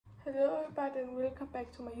Hello everybody and welcome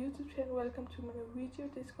back to my YouTube channel. Welcome to my new video.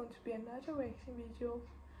 This is going to be another reaction video,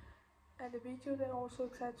 and the video that I'm also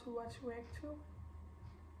excited to react to.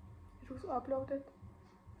 It was uploaded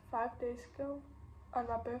 5 days ago on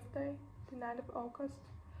my birthday, the 9th of August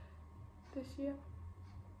this year.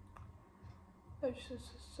 Love you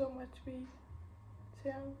so much vi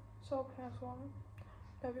til så class 1.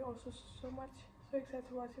 Love you also so much. So excited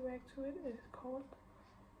to react to it. It is called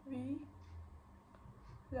HYBE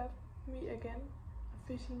Love Me Again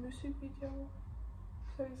official music video.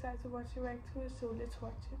 So excited to react to it, so let's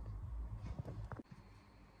watch it.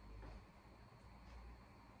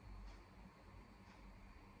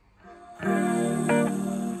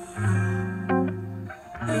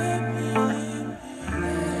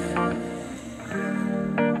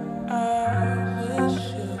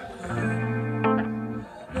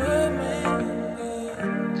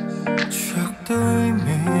 추억도 의미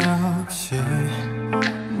없이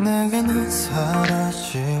내게는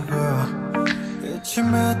사라지고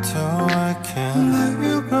잊음에도 I can't let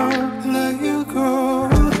you go, let you go.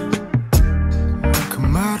 그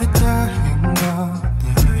말이 다인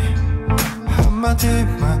거니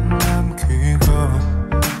한마디만 남기고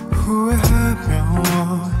후회하며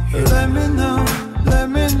Let me know, let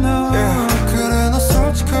me know. 그래 나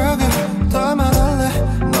솔직하게 다 말할래.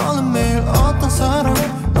 너는 매일 어떤 사람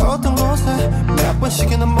어떤 곳에 몇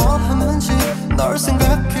번씩이나 뭘 하는지 널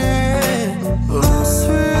생각해. Lost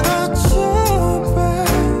without you,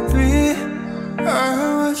 baby. I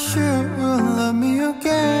wish you would love me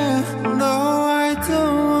again. No, I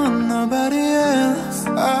don't want nobody else.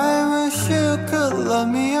 I wish you could love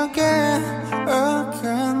me again,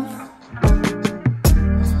 again.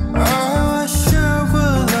 I wish you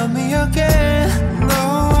would love me again.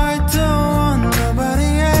 No, I don't want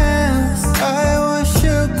nobody else. I wish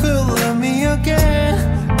you could love me again,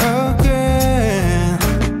 again.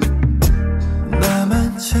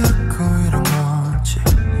 나만 자꾸 이런 건지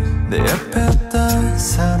내 옆에 딴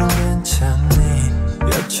사람 괜찮니?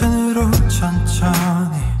 여천으로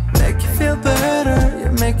천천히 Make you feel better, you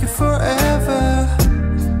make it forever.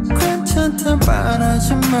 괜찮다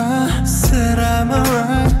말하지 마. Said I'm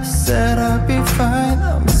alright, said I'll be fine.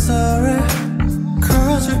 I'm sorry.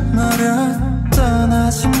 거짓말이야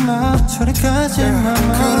떠나지 마. 저리 가지 마.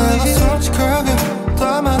 그래 나 솔직하게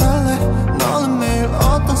다 말할래. 너는 매일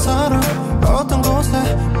어떤 사람 어떤 곳에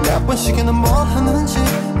몇 번씩이나 뭘 하는지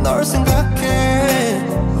널 생각해.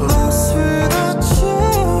 Lost without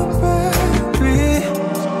you, baby.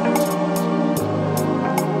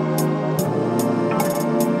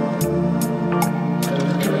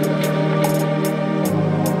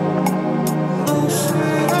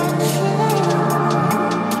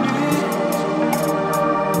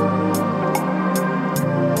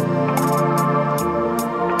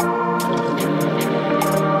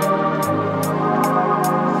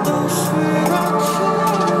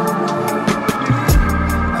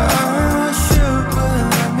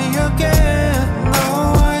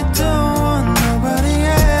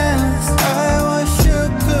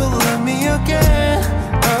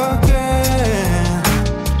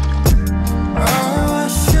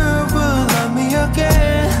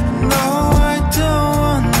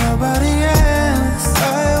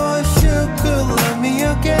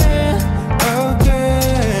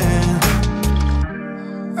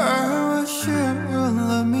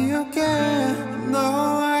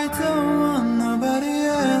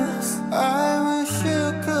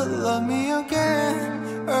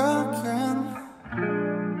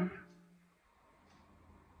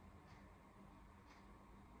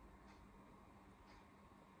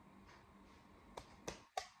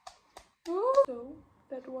 So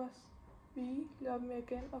that was HYBE Love Me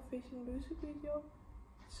Again official music video.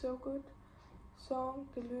 So good. Song,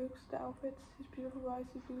 the lyrics, the outfits, his beautiful voice,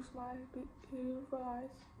 his beautiful smile, his beautiful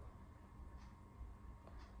eyes.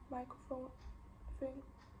 Microphone thing.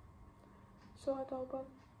 So adorable.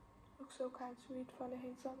 Looks so kind, sweet, funny,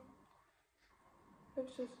 handsome. Love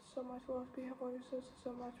you so much for us. Be here for you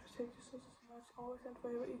so much. Protect you so much. Always and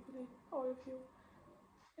forever equally. All of you.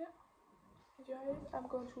 Yeah. Enjoy it. I'm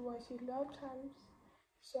going to watch it a lot of times.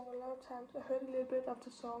 Song a lot of times. I heard a little bit of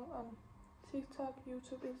the song on TikTok,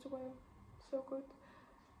 YouTube, Instagram. So good.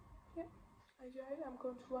 Yeah. Enjoy it. I'm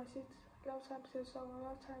going to watch it a lot of times. The song a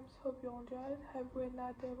lot of times. Hope you enjoy it. Have a great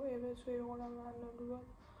night there wherever it's where you want to run on the road.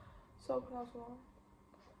 So class 1.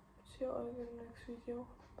 See you all in the next video.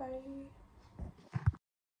 Bye.